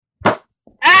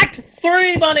Act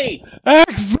 3, Bunny!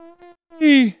 Act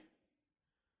 3!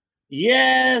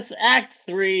 Yes, Act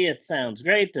 3. It sounds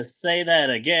great to say that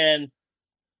again.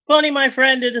 Bunny, my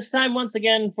friend, it is time once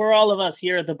again for all of us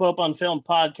here at the Pope on Film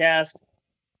podcast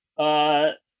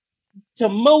to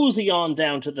mosey on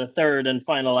down to the third and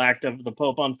final act of the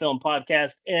Pope on Film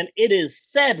podcast. And it is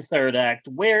said third act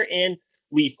wherein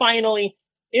we finally,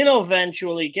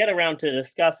 eventually get around to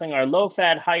discussing our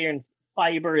low-fat,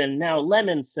 high-fiber, and now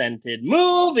lemon-scented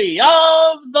movie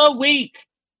of the week.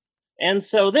 And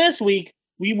so this week,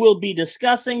 we will be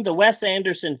discussing the Wes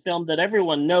Anderson film that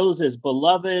everyone knows is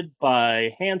beloved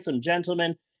by handsome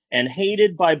gentlemen and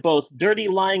hated by both dirty,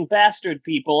 lying bastard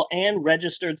people and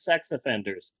registered sex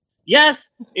offenders. Yes,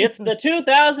 it's the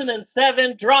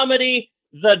 2007 dramedy,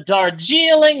 The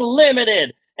Darjeeling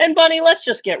Limited. And Bunny, let's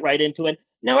just get right into it.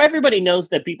 Now, everybody knows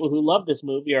that people who love this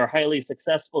movie are highly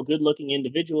successful, good-looking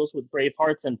individuals with brave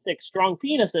hearts and thick, strong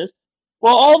penises.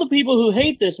 Well, all the people who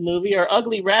hate this movie are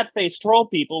ugly rat-faced troll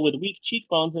people with weak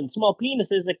cheekbones and small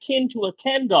penises akin to a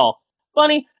Ken doll.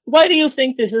 Bunny, why do you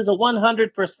think this is a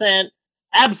 100%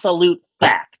 absolute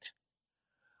fact?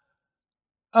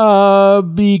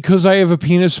 Because I have a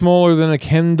penis smaller than a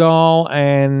Ken doll,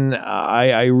 and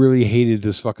I really hated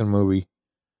this fucking movie.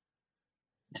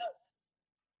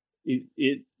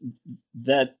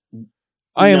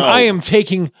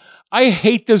 I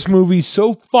hate this movie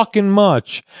so fucking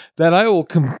much that I will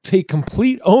take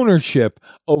complete ownership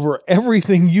over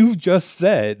everything you've just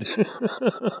said.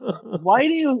 Why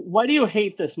do you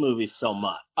hate this movie so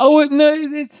much? Oh, no,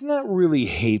 it's not really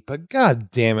hate, but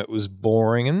god damn, it was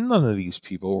boring, and none of these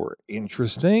people were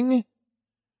interesting.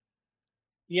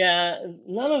 Yeah,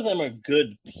 none of them are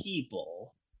good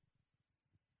people.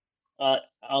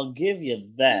 I'll give you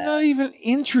that. They're not even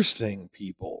interesting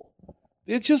people.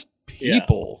 They're just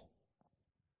people.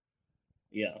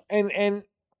 Yeah. And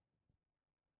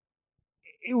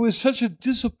it was such a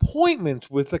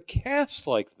disappointment with a cast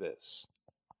like this.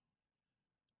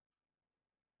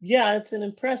 Yeah, it's an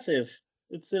impressive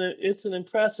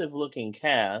looking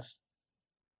cast.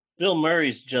 Bill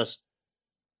Murray's just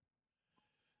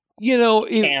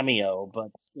cameo,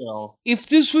 but still. If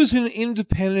this was an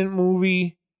independent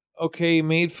movie, okay,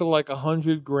 made for like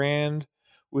 $100,000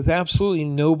 with absolutely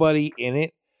nobody in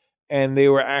it, and they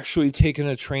were actually taking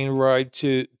a train ride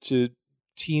to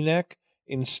Teaneck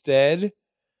instead,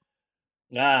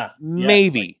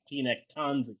 maybe like Teaneck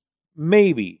Tonzi.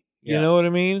 Maybe, you know what I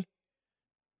mean?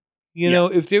 You know,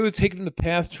 if they were taking the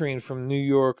PATH train from New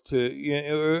York to,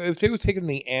 if they were taking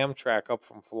the Amtrak up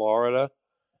from Florida,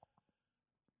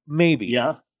 maybe.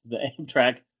 Yeah, the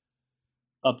Amtrak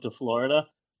up to Florida.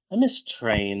 I miss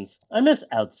trains. I miss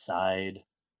outside.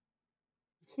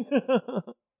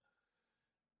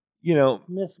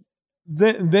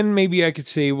 Then maybe I could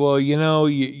say, well,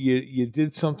 you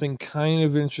did something kind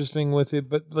of interesting with it,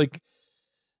 but like,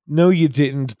 no, you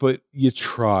didn't, but you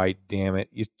tried, damn it.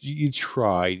 You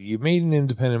tried. You made an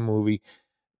independent movie.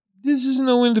 This is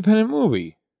no independent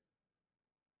movie.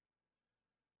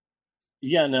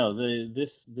 Yeah, no,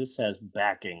 this has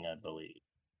backing, I believe.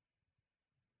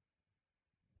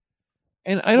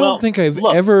 And I don't think I've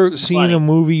ever seen a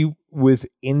movie with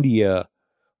India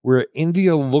where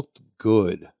India looked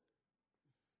good.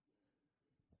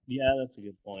 Yeah, that's a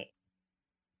good point.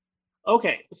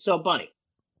 Okay, so Bunny.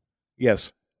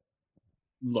 Yes.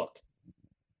 Look,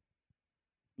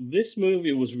 this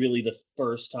movie was really the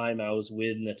first time I was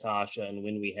with Natasha and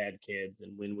when we had kids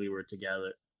and when we were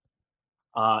together.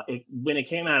 When it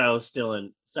came out, I was still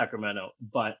in Sacramento,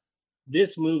 but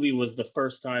this movie was the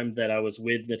first time that I was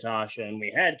with Natasha and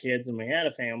we had kids and we had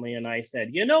a family. And I said,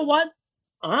 you know what?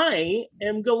 I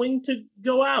am going to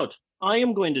go out. I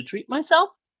am going to treat myself.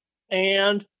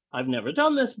 And I've never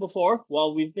done this before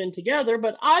while we've been together,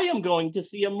 but I am going to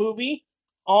see a movie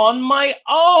on my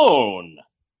own.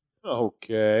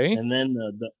 Okay. And then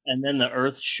the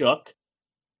earth shook,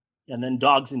 and then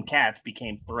dogs and cats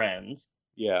became friends.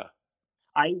 Yeah.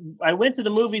 I went to the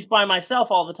movies by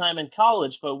myself all the time in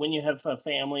college, but when you have a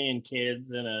family and kids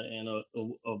and a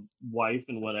wife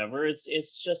and whatever, it's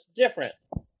just different.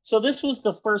 So this was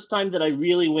the first time that I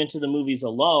really went to the movies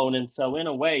alone, and so in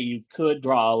a way, you could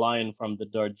draw a line from the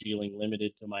Darjeeling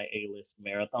Limited to my A-list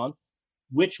marathon,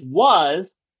 which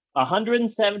was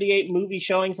 178 movie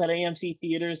showings at AMC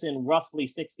theaters in roughly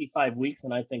 65 weeks,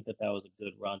 and I think that was a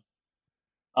good run.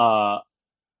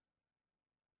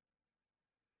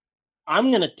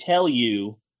 I'm going to tell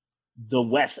you the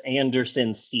Wes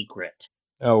Anderson secret.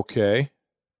 Okay.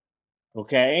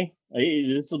 Okay?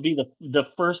 This will be the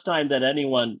first time that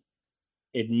anyone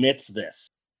admits this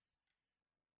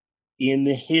in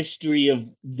the history of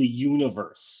the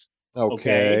universe.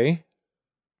 Okay.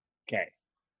 Okay.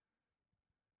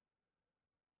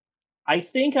 I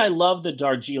think I love the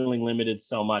Darjeeling Limited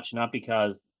so much, not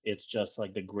because it's just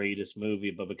like the greatest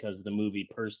movie, but because the movie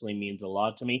personally means a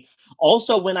lot to me.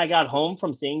 Also, when I got home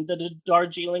from seeing the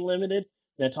Darjeeling Limited,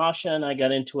 Natasha and I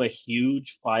got into a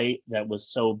huge fight that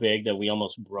was so big that we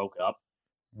almost broke up.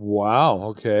 Wow.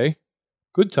 Okay.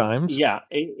 Good times. Yeah,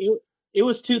 it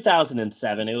was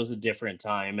 2007. It was a different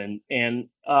time, and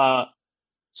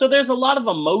so there's a lot of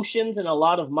emotions and a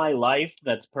lot of my life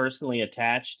that's personally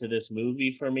attached to this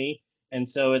movie for me, and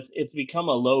so it's become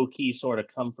a low key sort of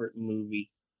comfort movie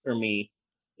for me.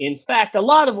 In fact, a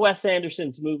lot of Wes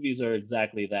Anderson's movies are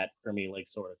exactly that for me, like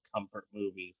sort of comfort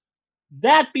movies.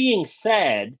 That being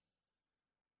said,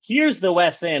 here's the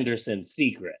Wes Anderson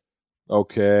secret.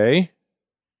 Okay.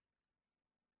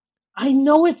 I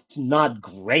know it's not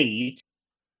great,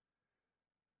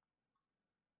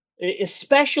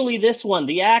 especially this one.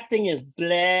 The acting is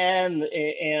bland,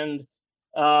 and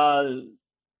uh,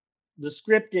 the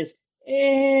script is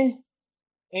eh,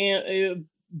 and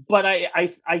but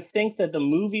I think that the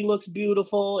movie looks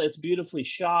beautiful. It's beautifully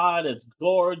shot. It's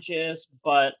gorgeous,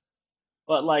 but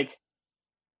like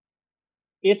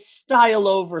it's style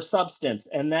over substance,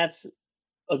 and that's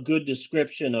a good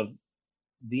description of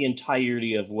the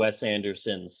entirety of Wes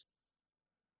Anderson's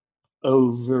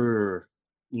over.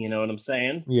 You know what I'm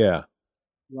saying? Yeah.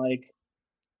 Like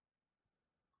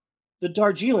the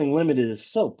Darjeeling Limited is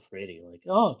so pretty. Like,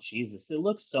 oh Jesus, it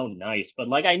looks so nice. But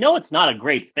like, I know it's not a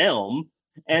great film,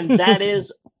 and that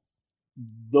is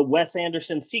the Wes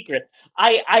Anderson secret.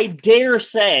 I dare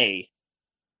say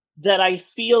that I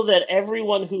feel that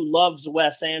everyone who loves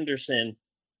Wes Anderson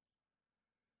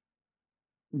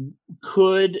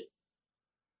could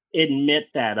admit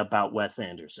that about Wes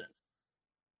Anderson.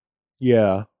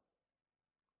 Yeah.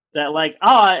 That like, oh,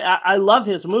 I love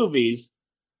his movies.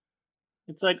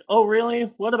 It's like, oh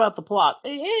really? What about the plot?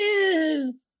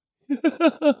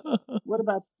 What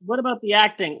about the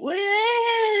acting?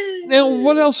 Now,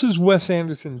 what else has Wes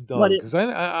Anderson But done? Because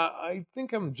I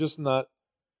think I'm just not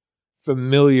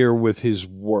familiar with his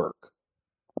work,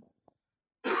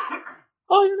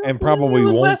 oh, you're not and familiar probably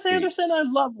with won't Wes be. Anderson? I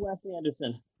love Wes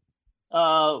Anderson.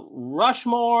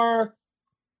 Rushmore,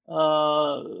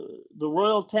 uh, the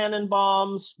Royal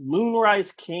Tenenbaums,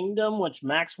 Moonrise Kingdom, which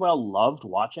Maxwell loved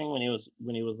watching when he was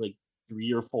like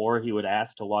 3 or 4. He would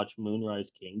ask to watch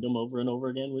Moonrise Kingdom over and over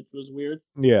again, which was weird.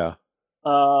 Yeah.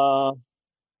 Uh,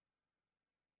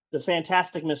 the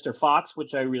Fantastic Mr. Fox,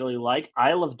 which I really like.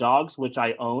 Isle of Dogs, which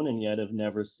I own and yet have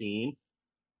never seen.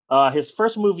 His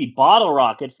first movie, Bottle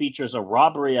Rocket, features a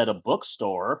robbery at a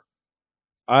bookstore.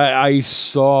 I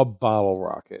saw Bottle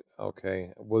Rocket.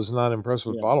 Okay. Was not impressed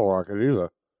with Yeah, Bottle Rocket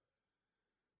either.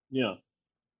 yeah.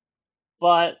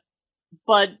 But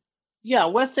but yeah,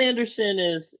 Wes Anderson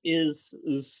is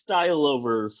style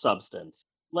over substance.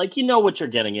 Like you know what you're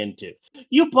getting into.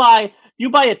 You buy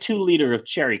a 2 liter of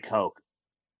cherry Coke.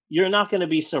 You're not going to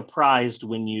be surprised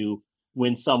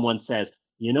when someone says,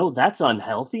 "You know, that's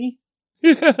unhealthy."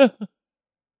 Yeah. And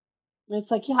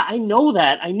it's like, "Yeah, I know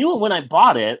that. I knew it when I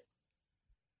bought it."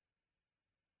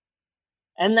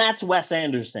 And that's Wes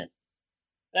Anderson.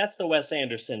 That's the Wes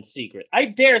Anderson secret. I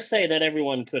dare say that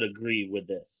everyone could agree with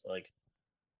this. Like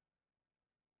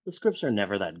the scripts are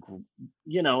never that,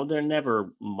 they're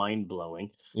never mind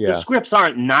blowing. The Yeah. scripts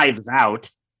aren't Knives Out,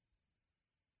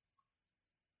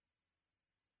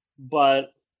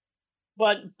 but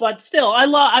but still, I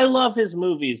love his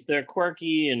movies. They're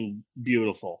quirky and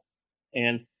beautiful,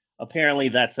 and apparently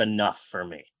that's enough for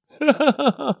me.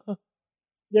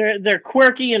 They're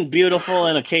quirky and beautiful,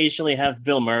 and occasionally have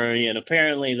Bill Murray, and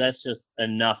apparently that's just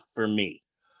enough for me.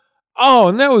 Oh,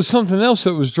 and that was something else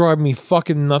that was driving me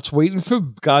fucking nuts, waiting for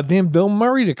goddamn Bill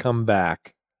Murray to come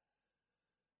back.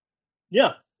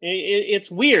 Yeah, it's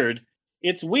weird.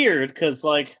 It's weird because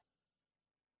like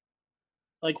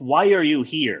why are you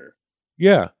here?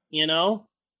 Yeah. You know,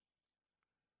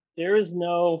 there is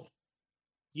no.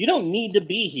 You don't need to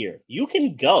be here. You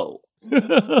can go,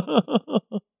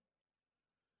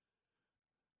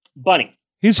 Bunny.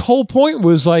 His whole point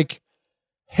was like,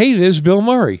 hey, there's Bill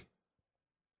Murray.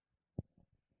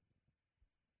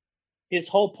 His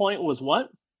whole point was what?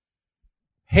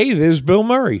 Hey, there's Bill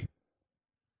Murray.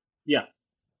 Yeah,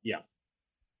 yeah.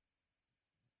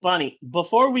 Bunny,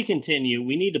 before we continue,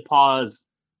 we need to pause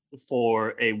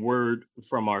for a word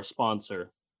from our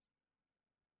sponsor.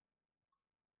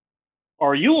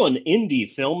 Are you an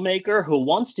indie filmmaker who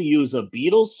wants to use a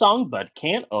Beatles song but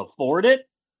can't afford it?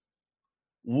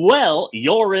 Well,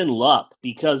 you're in luck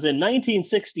because in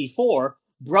 1964,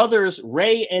 brothers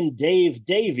Ray and Dave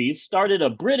Davies started a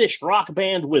British rock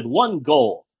band with one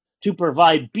goal to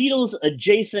provide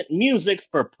Beatles-adjacent music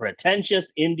for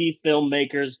pretentious indie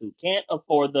filmmakers who can't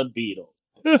afford the Beatles.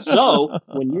 So,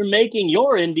 when you're making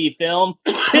your indie film,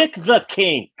 pick the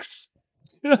Kinks.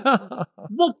 The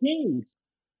Kinks.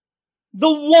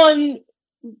 The one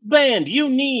band you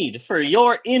need for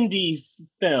your indie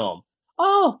film.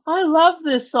 Oh, I love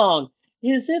this song.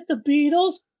 Is it the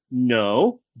Beatles?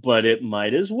 No, but it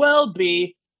might as well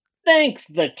be. Thanks,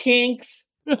 the Kinks.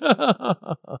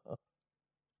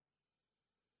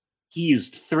 He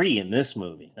used 3 in this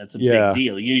movie. That's a big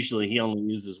deal. Usually he only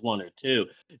uses 1 or 2.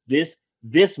 This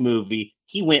movie,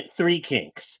 he went 3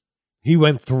 Kinks. He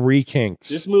went 3 Kinks.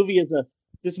 This movie's a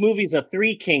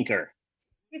 3 kinker.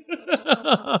 Big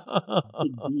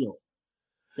deal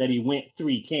that he went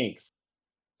 3 Kinks.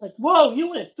 It's like, whoa, you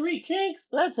went 3 Kinks?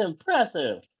 That's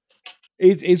impressive.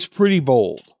 It's pretty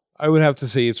bold. I would have to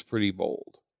say it's pretty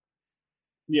bold.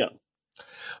 Yeah.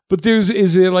 But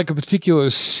is there like a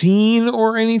particular scene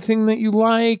or anything that you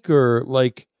like, or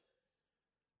like,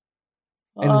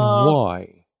 and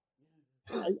why?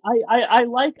 I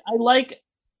like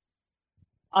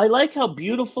how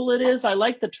beautiful it is. I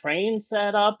like the train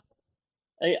setup.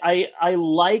 I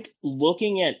like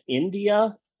looking at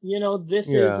India. You know, this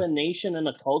is a nation and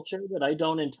a culture that I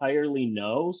don't entirely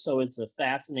know, so it's a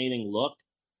fascinating look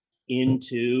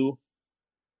into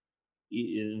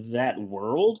that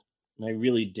world, and I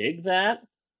really dig that.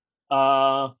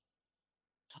 I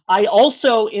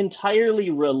also entirely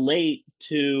relate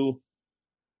to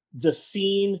the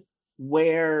scene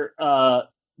where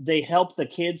they help the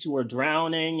kids who are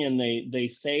drowning, and they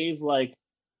save like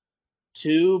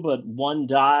 2, but 1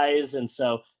 dies, and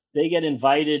so they get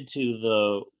invited to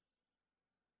the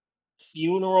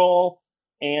funeral.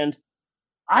 And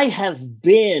I have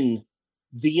been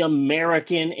the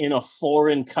American in a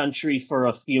foreign country for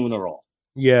a funeral.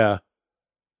 Yeah.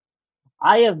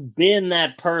 I have been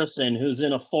that person who's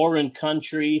in a foreign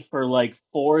country for like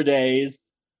 4 days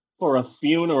for a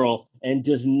funeral and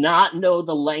does not know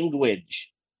the language.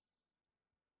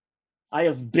 I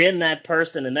have been that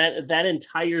person, and that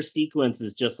entire sequence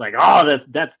is just like, oh,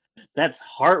 that's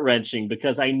heart-wrenching,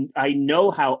 because I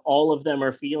know how all of them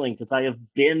are feeling, because I have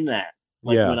been that.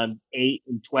 Like when I'm 8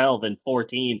 and 12 and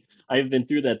 14, I've been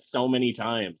through that so many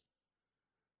times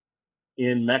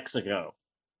in Mexico.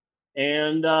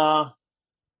 And I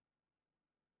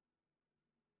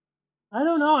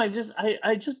don't know, I just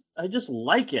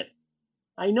like it.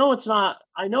 I know it's not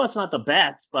the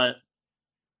best, but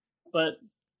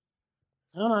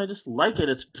I don't know, I just like it.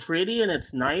 It's pretty and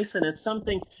it's nice, and it's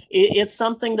something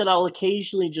that I'll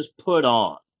occasionally just put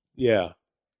on. Yeah.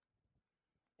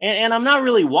 And I'm not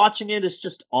really watching it, it's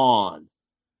just on.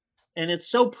 And it's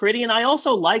so pretty, and I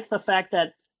also like the fact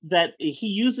that he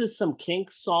uses some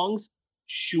Kink songs,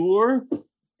 sure,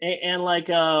 and like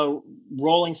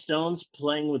Rolling Stones,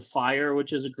 Playing with Fire,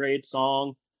 which is a great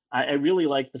song. I really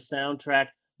like the soundtrack,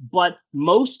 but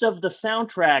most of the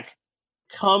soundtrack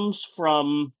comes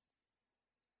from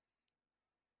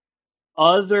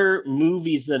other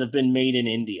movies that have been made in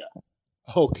India.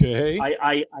 Okay.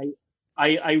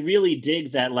 I really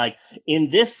dig that. Like in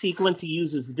this sequence, he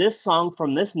uses this song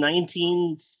from this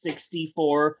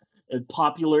 1964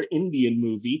 popular Indian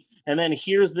movie, and then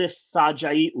here's this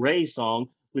Sajait Ray song,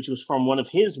 which was from one of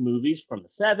his movies from the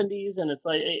 70s, and it's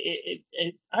like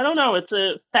I don't know. It's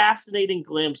a fascinating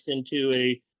glimpse into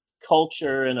a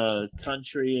culture and a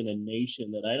country and a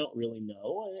nation that I don't really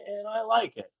know, and I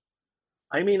like it.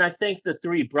 I mean, I think the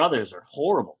 3 brothers are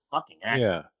horrible fucking actors.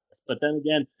 Yeah. But then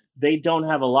again, they don't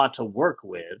have a lot to work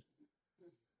with.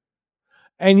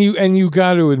 And you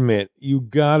got to admit,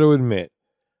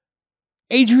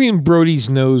 Adrian Brody's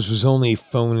nose was only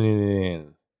phoning it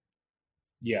in.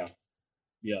 Yeah.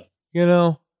 Yeah. You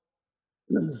know?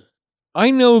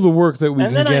 I know the work that we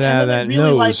can get out of that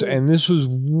really nose, and this was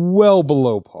well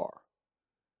below par.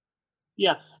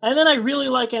 Yeah, and then I really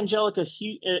like Angelica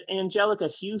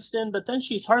Houston, but then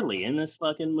she's hardly in this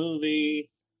fucking movie.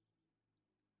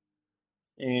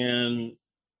 And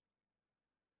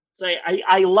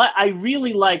I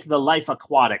really like The Life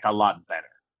Aquatic a lot better.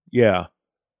 Yeah.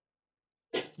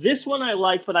 This one I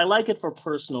like, but I like it for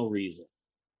personal reasons.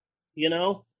 You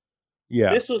know?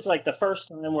 Yeah. This was like the first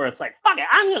time where it's like, fuck it,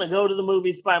 I'm gonna go to the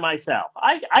movies by myself.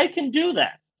 I can do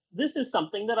that. This is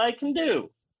something that I can do.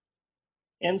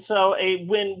 And so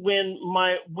when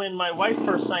my wife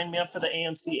first signed me up for the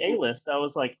AMC A-list, I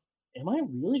was like, am I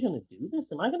really going to do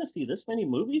this? Am I going to see this many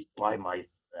movies by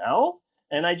myself?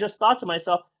 And I just thought to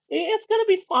myself, it's going to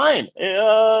be fine.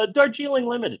 Darjeeling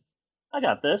Limited. I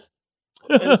got this.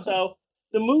 And so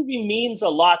the movie means a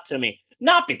lot to me,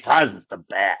 not because it's the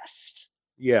best.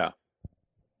 Yeah.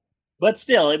 But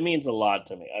still, it means a lot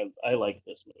to me. I like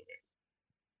this movie.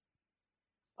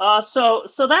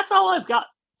 So that's all I've got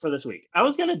for this week. I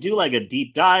was gonna do like a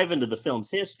deep dive into the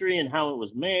film's history and how it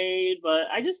was made, but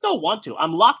I just don't want to.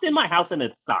 I'm locked in my house and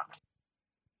it sucks.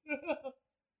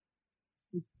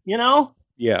 You know?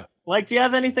 Yeah. Like, do you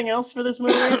have anything else for this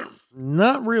movie?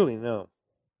 Not really, no.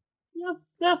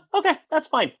 Yeah, okay, that's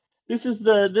fine. This is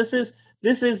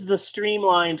the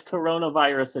streamlined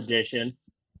coronavirus edition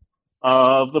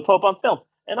of the Pope on Film,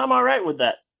 and I'm all right with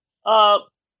that.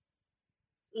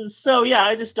 So yeah,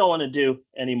 I just don't want to do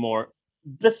anymore.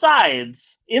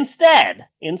 Besides, instead,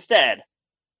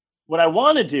 what I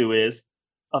want to do is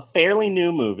a fairly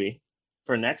new movie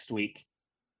for next week.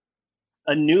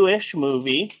 A newish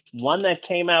movie, one that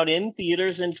came out in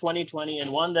theaters in 2020,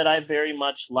 and one that I very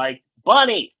much like.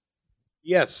 Bunny!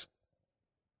 Yes.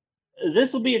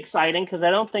 This will be exciting because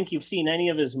I don't think you've seen any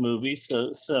of his movies,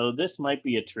 so this might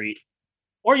be a treat.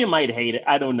 Or you might hate it,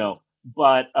 I don't know.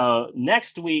 But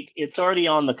next week, it's already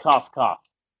on the cough.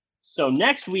 So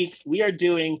next week, we are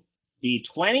doing the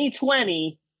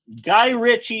 2020 Guy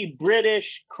Ritchie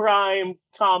British crime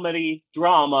comedy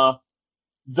drama,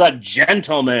 The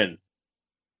Gentleman.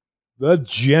 The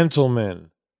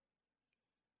Gentleman.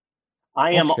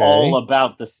 I am Okay. all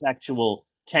about the sexual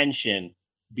tension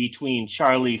between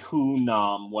Charlie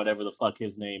Hunnam, whatever the fuck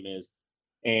his name is,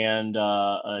 and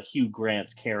Hugh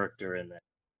Grant's character in that.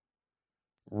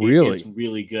 Really? It's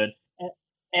really good.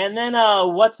 And then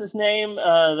what's his name?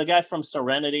 The guy from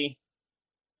Serenity.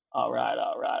 All right.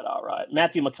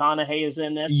 Matthew McConaughey is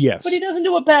in this. Yes. But he doesn't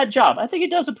do a bad job. I think he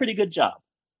does a pretty good job.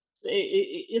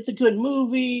 It's a good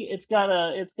movie. It's got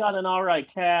an all right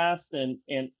cast, and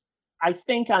I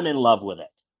think I'm in love with it.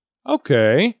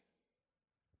 Okay.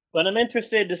 But I'm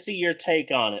interested to see your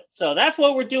take on it. So that's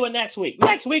what we're doing next week.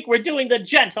 Next week, we're doing The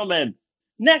Gentleman.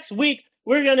 Next week,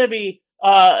 we're going to be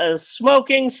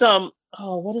smoking some...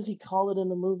 Oh, what does he call it in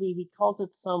the movie? He calls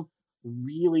it some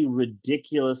really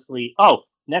ridiculously... Oh,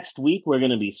 next week, we're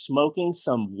going to be smoking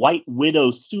some White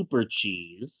Widow super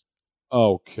cheese.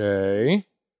 Okay.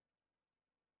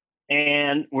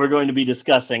 And we're going to be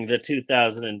discussing the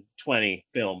 2020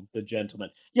 film, The Gentleman.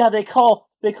 Yeah, they call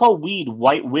weed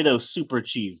White Widow super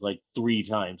cheese like 3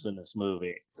 times in this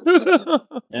movie.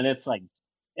 And it's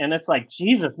like,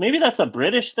 Jesus, maybe that's a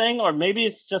British thing, or maybe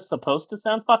it's just supposed to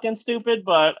sound fucking stupid,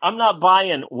 but I'm not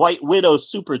buying White Widow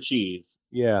super cheese.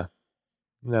 Yeah.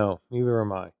 No, neither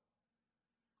am I.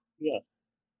 Yeah.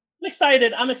 I'm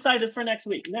excited for next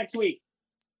week. Next week,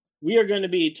 we are going to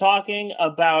be talking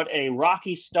about a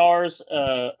Rocky Star's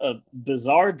a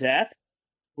bizarre death.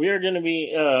 We are going to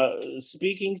be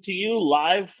speaking to you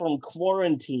live from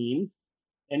quarantine,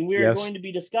 and we are going to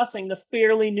be discussing the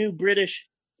fairly new British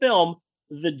film,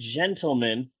 The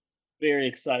Gentleman. Very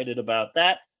excited about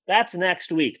that. That's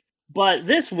next week. But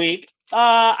this week,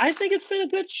 I think it's been a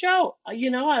good show. I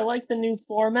like the new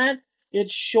format.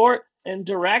 It's short and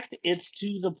direct. It's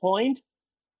to the point.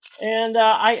 And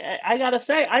I gotta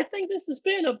say, I think this has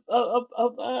been a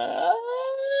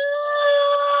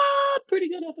pretty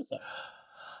good episode.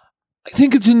 I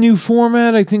think it's a new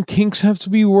format. I think kinks have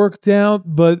to be worked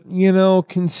out, but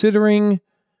considering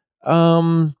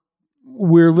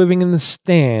we're living in the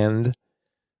stand.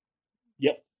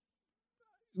 Yep.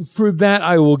 For that,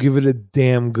 I will give it a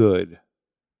damn good.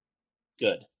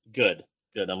 Good.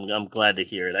 I'm glad to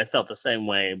hear it. I felt the same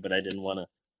way, but I didn't want to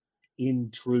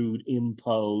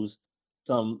impose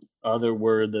some other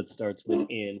word that starts with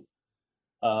in.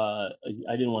 I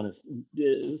didn't want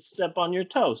to step on your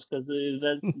toes because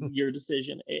that's your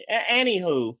decision.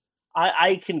 Anywho,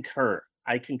 I concur.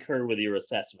 I concur with your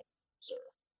assessment, sir.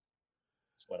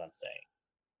 That's what I'm saying.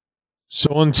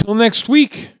 So until next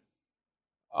week,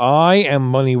 I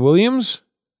am Bunny Williams.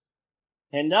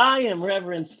 And I am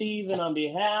Reverend Stephen on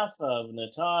behalf of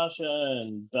Natasha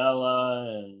and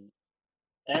Bella and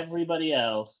everybody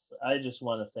else. I just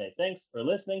want to say thanks for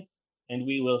listening, and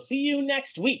we will see you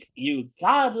next week, you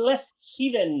godless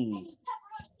heathens.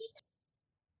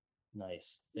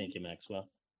 Nice. Thank you, Maxwell.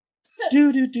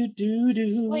 Do.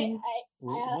 Wait,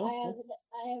 I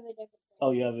have a different thing.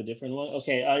 Oh, you have a different one?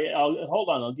 Okay, I'll hold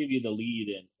on. I'll give you the lead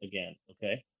in again,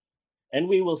 okay? And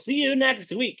we will see you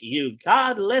next week, you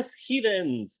godless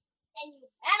heathens. And you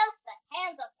battles the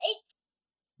hands of hate.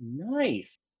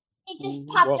 Nice. It just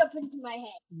popped up into my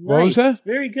head. What was that?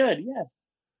 Very good, yeah.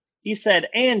 He said,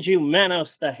 and you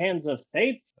manos the hands of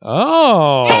fate.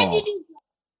 Oh. And you do.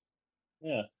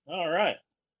 Yeah, all right.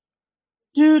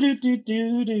 Do. Did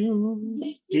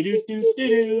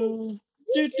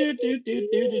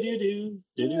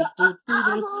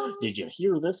you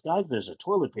hear this, guys? There's a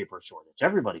toilet paper shortage.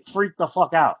 Everybody freak the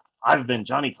fuck out. I've been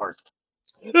Johnny Carson.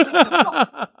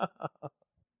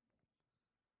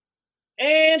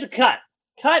 And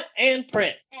cut and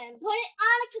print. And put it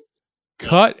on a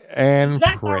Cut and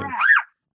That's a print. wrap.